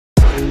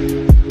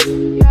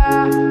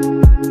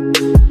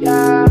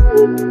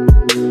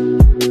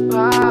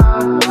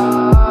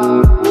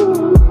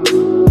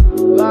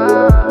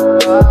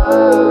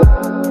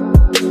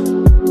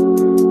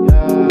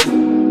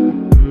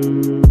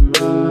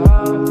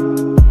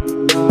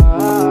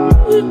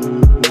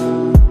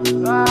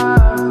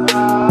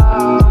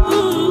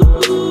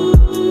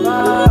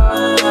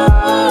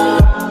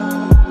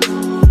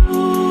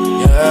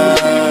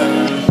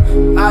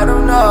I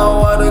don't know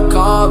what to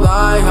call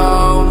my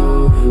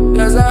home.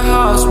 There's a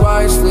house where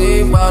I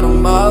sleep, but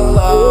I'm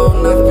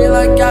alone. I feel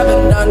like I've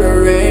been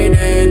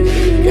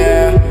underrated,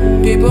 yeah.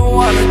 People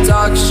wanna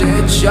talk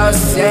shit,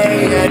 just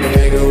say it.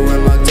 Bigger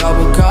with my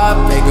double cup,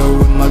 bigger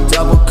with my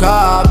double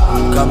cup.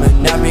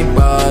 Coming at me,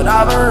 but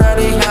I've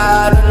already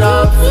had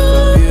enough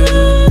of you.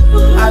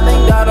 I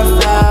think that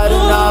I've had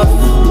enough.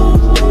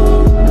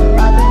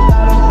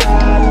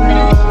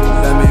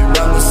 Let me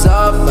run this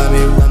up, let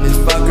me run these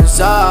fuckers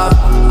up.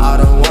 I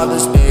don't want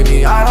this,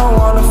 baby, I don't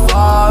wanna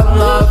fall in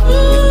love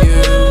with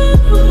you.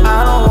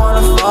 I don't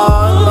wanna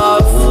fall in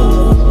love.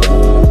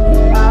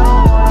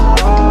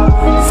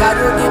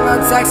 Sadly keep on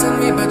texting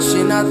me, but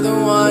she not the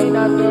one.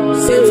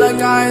 Seems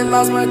like I ain't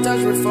lost my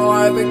touch before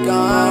I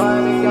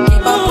begun.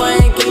 Keep on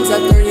playing games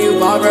after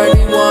you've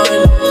already won.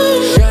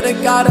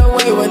 Should've got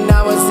away when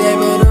I was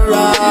able to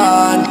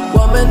run.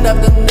 Woman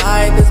of the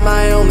night is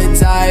my only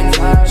type.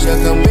 She'll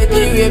come with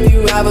you if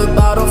you have a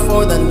bottle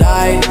for the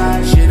night.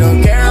 She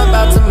don't care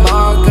about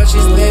tomorrow cause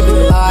she's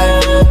living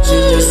life.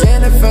 She's just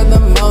in it for the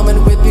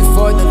moment with you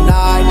for the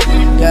night.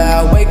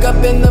 Yeah, I wake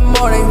up in the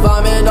morning,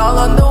 vomit all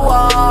on the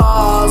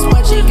walls.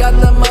 When she got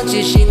the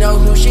munchies, she know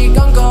who she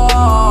gon'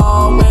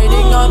 call.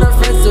 Waiting on her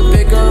friends to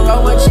pick her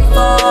up when she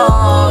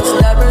falls.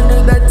 Never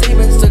knew that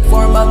demons took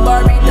form of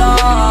Barbie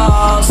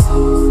dolls.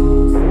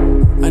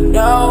 I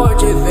know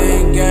what you're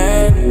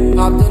thinking.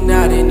 Popped a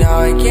natty, now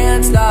I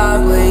can't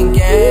stop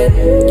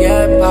blinking.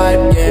 Get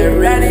pipe, get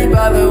ready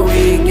by the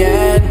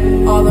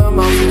weekend. All the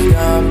emotions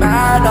come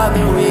out on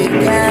the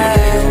weekend.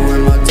 Bigger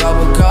with my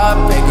double cup,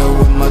 bigger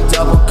with my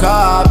double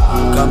cup.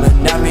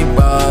 Coming at me,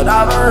 but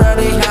I've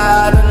already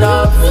had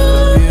enough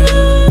of you.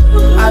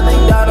 I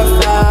think that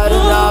I've had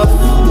enough.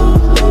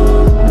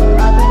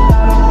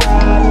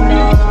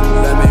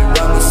 Let me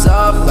run this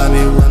up, let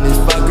me run these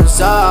fuckers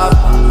up.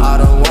 I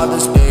don't want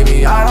this,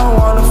 baby, I don't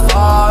wanna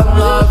fall in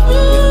love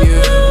with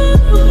you.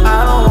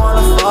 I don't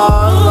wanna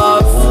fall in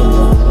love.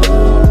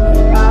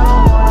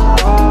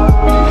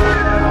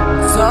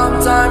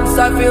 Sometimes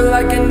I feel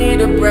like I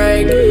need a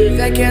break.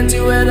 They can't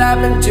do what I've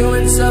been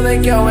doing, so they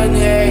go and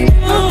hate.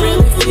 I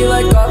really feel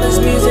like all this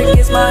music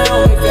is my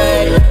only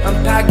fate.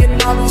 I'm packing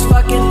all this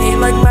fucking heat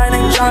like my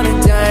name's Johnny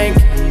Tank.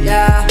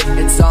 Yeah,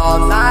 it's all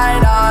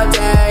night, all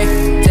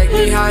day. Take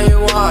me how you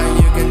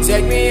want, you can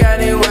take me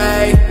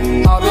anyway.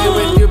 I'll be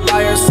with you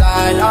by your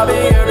side, I'll be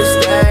here to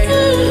stay.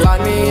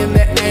 Find me in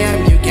the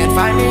AM, you can't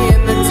find me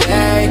in the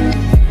day.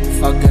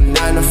 Fuck a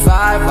 9 to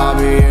 5, I'll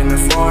be in the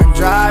foreign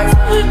drive.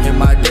 Hit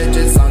my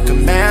digits on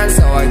command,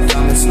 so I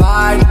come and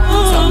slide.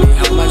 Tell me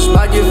how much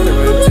blood you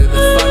threw to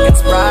the fucking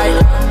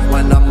Sprite.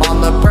 When I'm on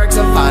the perks,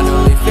 I'm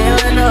finally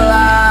feeling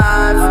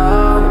alive.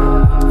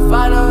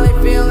 Finally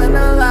feeling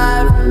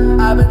alive.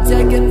 I've been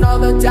taking all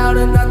the down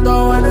and not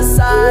throwing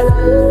aside.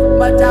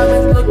 My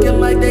diamonds looking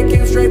like they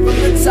came straight from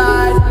the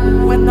tide.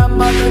 When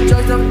I'm on the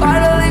drugs, I'm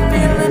finally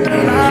feeling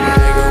alive.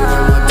 Bigger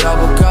with my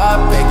double cup,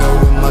 bigger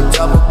with my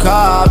double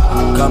cup.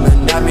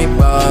 Coming at me,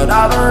 but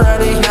I've already